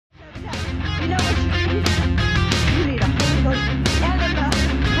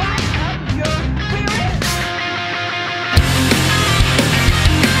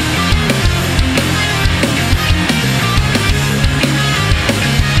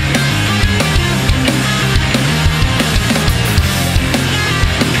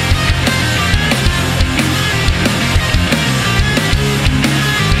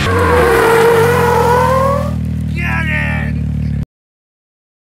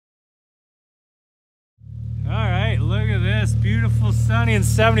this beautiful sunny and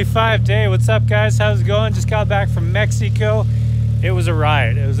 75 day. What's up, guys? How's it going? Just got back from Mexico. It was a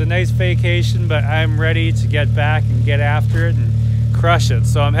riot. It was a nice vacation, but I'm ready to get back and get after it and crush it.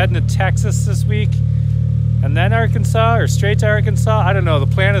 So I'm heading to Texas this week and then Arkansas, or straight to Arkansas. I don't know.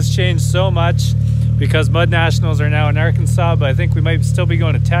 The plan has changed so much because Mud Nationals are now in Arkansas, but I think we might still be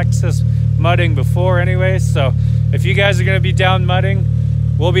going to Texas mudding before anyway. So if you guys are going to be down mudding,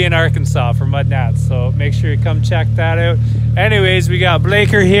 we'll be in Arkansas for Mud Nats, so make sure you come check that out. Anyways, we got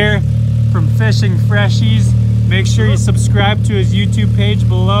Blaker here from Fishing Freshies. Make sure you subscribe to his YouTube page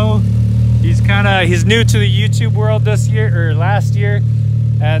below. He's new to the YouTube world this year, or last year,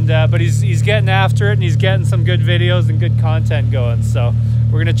 and but he's getting after it, and he's getting some good videos and good content going. So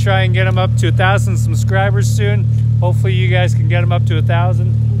we're gonna try and get him up to 1,000 subscribers soon. Hopefully you guys can get him up to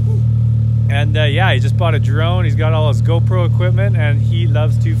 1,000. And yeah, he just bought a drone. He's got all his GoPro equipment, and he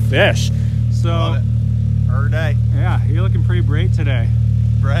loves to fish. So every day. Yeah, you're looking pretty bright today.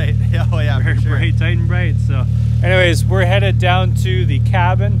 Bright. Oh yeah, very for sure. Bright, tight and bright. So anyways, we're headed down to the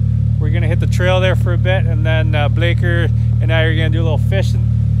cabin. We're gonna hit the trail there for a bit, and then Blaker and I are gonna do a little fishing.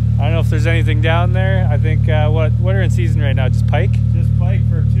 I don't know if there's anything down there. I think what are in season right now? Just pike? Just pike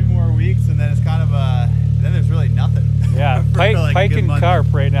for 2 more weeks, and then it's kind of then there's really nothing. Yeah, pike and carp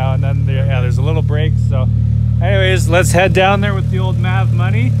right now, and then there's a little break. So anyways, let's head down there with the old Mav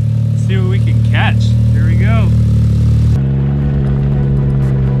money, see what we can catch. Here we go.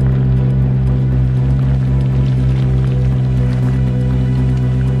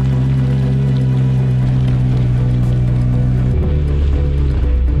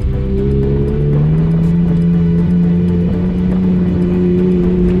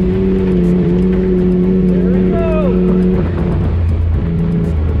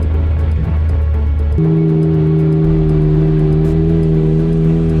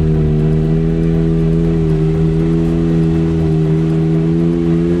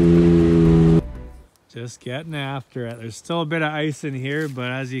 Getting after it. There's still a bit of ice in here,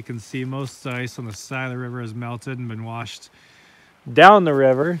 but as you can see, most of the ice on the side of the river has melted and been washed down the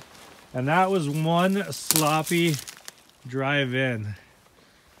river. And that was one sloppy drive in.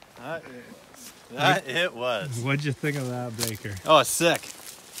 It was. What'd you think of that, Baker? Oh, it's sick.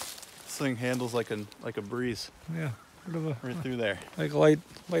 This thing handles like a breeze. Yeah, right through there. Like a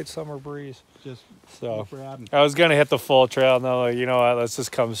light summer breeze. Just so I was gonna hit the full trail. No, you know what? Let's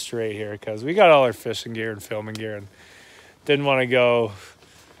just come straight here because we got all our fishing gear and filming gear, and didn't want to go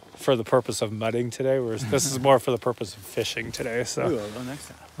for the purpose of mudding today. This is more for the purpose of fishing today. So next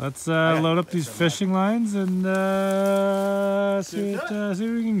time. Let's load up these fishing lines and see if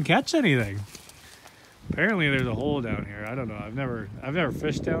we can catch anything. Apparently, there's a hole down here. I don't know. I've never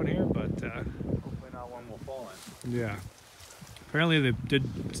fished down here, but hopefully not one will fall in. Yeah. Apparently they did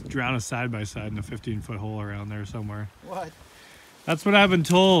drown a side-by-side in a 15-foot hole around there somewhere. What? That's what I've been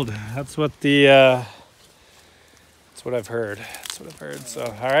told. That's what I've heard. That's what I've heard. So,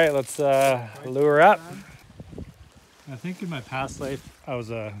 all right, let's lure up. I think in my past life, I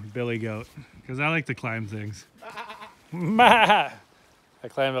was a billy goat because I like to climb things. I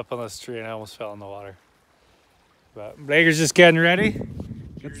climbed up on this tree and I almost fell in the water. But Blaker's just getting ready.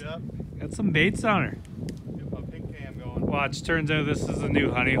 Got some baits on her. Watch, turns out this is a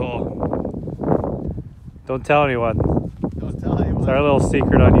new honey hole. Don't tell anyone. Don't tell anyone. It's our little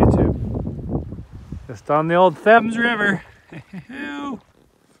secret on YouTube. Just on the old Thames River.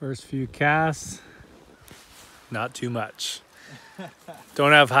 First few casts. Not too much.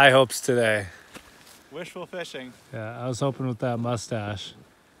 Don't have high hopes today. Wishful fishing. Yeah, I was hoping with that mustache.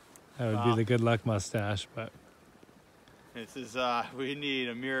 That would be the good luck mustache, but. This is, we need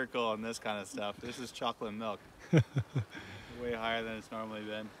a miracle on this kind of stuff. This is chocolate milk. Way higher than it's normally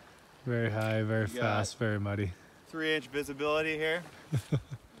been. Very high, very fast, very muddy. 3-inch visibility here.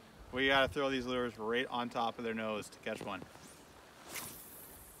 We gotta throw these lures right on top of their nose to catch one.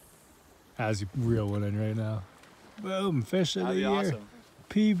 As you reel one in right now. Boom, fish of the year. Awesome.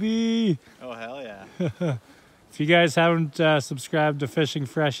 PB. Oh, hell yeah. If you guys haven't subscribed to Fishing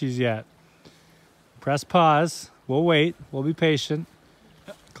Freshies yet, press pause. We'll wait. We'll be patient.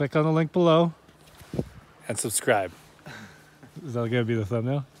 Click on the link below and subscribe. Is that going to be the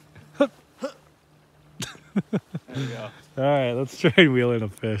thumbnail? There you go. All right, let's try and wheel in a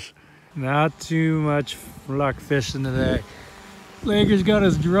fish. Not too much luck fishing today. Blaker's got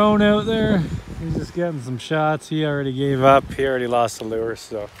his drone out there. He's just getting some shots. He already gave up. He already lost the lure,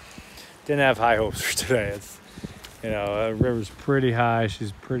 so didn't have high hopes for today. It's, you know, the river's pretty high.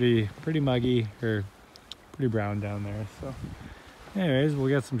 She's pretty muggy, or pretty brown down there. So anyways, we'll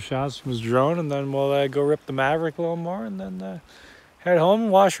get some shots from his drone, and then we'll go rip the Maverick a little more, and then head home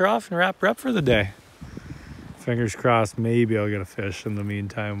and wash her off and wrap her up for the day. Fingers crossed, maybe I'll get a fish in the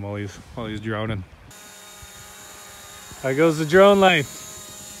meantime while he's drowning. How goes the drone life?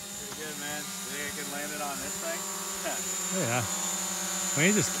 Pretty good, man. You think I can land it on this thing? Yeah. Why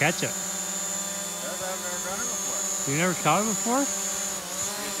don't you just catch it? I've never done it before. You never caught it before?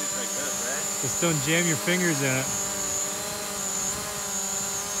 It's like this, right? Just don't jam your fingers in it.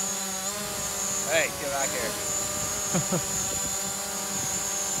 Hey, get back here.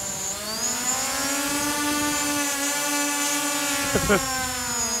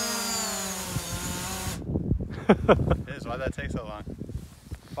 Why'd that take so long?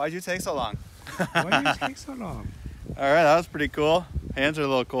 Why'd you take so long? Why did you take so long? Alright, that was pretty cool. Hands are a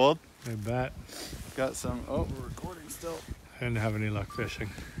little cold. I bet. Got some, oh, we're recording still. I didn't have any luck fishing.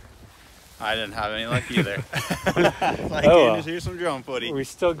 I didn't have any luck either. Like, just here's some drone footy. We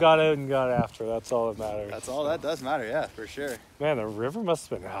still got out and got after. That's all that matters. That's all that does matter, yeah, for sure. Man, the river must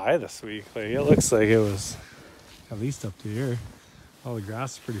have been high this week. Like, it looks like it was at least up to here. All the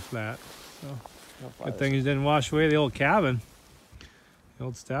grass is pretty flat. So good thing you didn't wash away the old cabin. The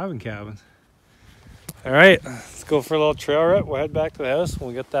old stabbing cabin. All right, let's go for a little trail rip. We'll head back to the house.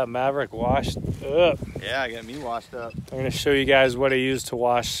 We'll get that Maverick washed up. Yeah, get me washed up. I'm going to show you guys what I use to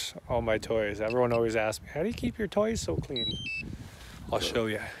wash all my toys. Everyone always asks me, how do you keep your toys so clean? I'll show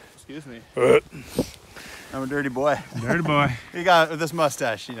you. Excuse me. I'm a dirty boy. Dirty boy. You got this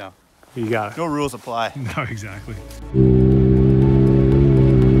mustache, you know. You got it. No rules apply. No, exactly.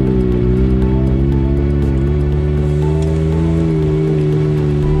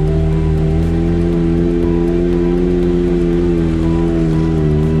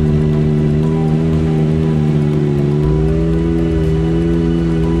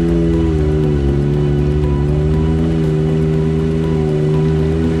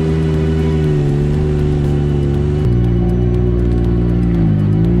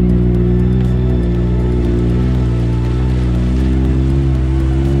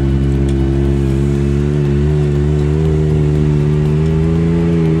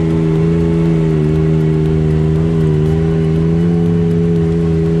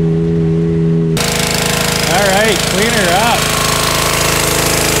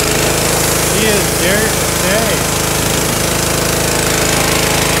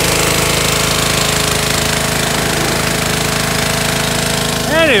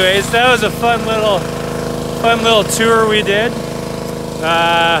 Anyways, that was a fun little tour we did.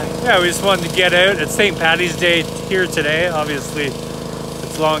 Yeah, we just wanted to get out. It's St. Paddy's Day here today. Obviously,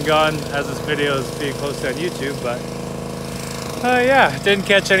 it's long gone as this video is being posted on YouTube, but yeah, didn't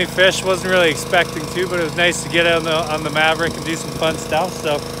catch any fish. Wasn't really expecting to, but it was nice to get out on the Maverick and do some fun stuff.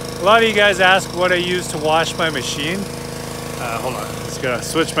 So a lot of you guys ask what I use to wash my machine. Hold on, I'm just gonna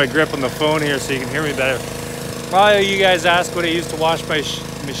switch my grip on the phone here so you can hear me better. Probably you guys ask what I use to wash my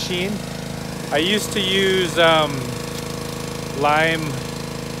machine. I used to use lime,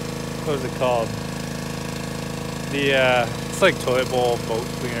 what was it called? It's like toilet bowl boat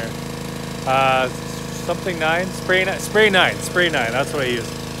cleaner. Something 9, spray 9, that's what I use.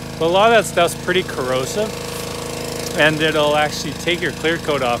 But a lot of that stuff's pretty corrosive and it'll actually take your clear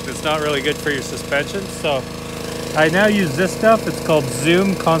coat off. It's not really good for your suspension. So I now use this stuff. It's called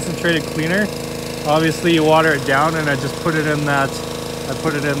Zoom Concentrated Cleaner. Obviously you water it down and I just put it in that,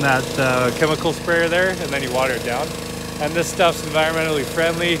 chemical sprayer there, and then you water it down. And this stuff's environmentally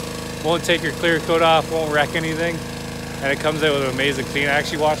friendly, won't take your clear coat off, won't wreck anything, and it comes out with an amazing clean. I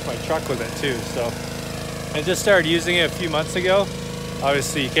actually washed my truck with it too, so I just started using it a few months ago.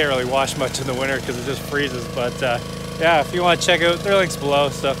 Obviously you can't really wash much in the winter because it just freezes, but yeah, if you want to check out, there are links below.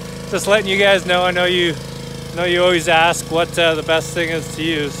 So just letting you guys know. I know you always ask what the best thing is to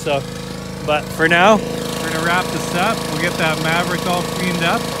use, so but for now we're gonna wrap this up. We'll get that Maverick all cleaned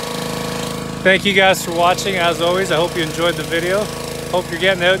up. Thank you guys for watching. As always, I hope you enjoyed the video. Hope you're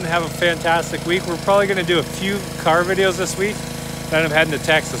getting out and have a fantastic week. We're probably gonna do a few car videos this week, then I'm heading to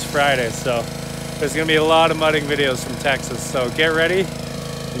Texas Friday, so there's gonna be a lot of mudding videos from Texas. So get ready,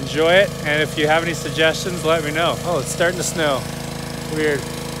 enjoy it, and if you have any suggestions, let me know. Oh, it's starting to snow. Weird.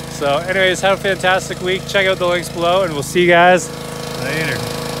 So anyways, have a fantastic week. Check out the links below, and we'll see you guys later.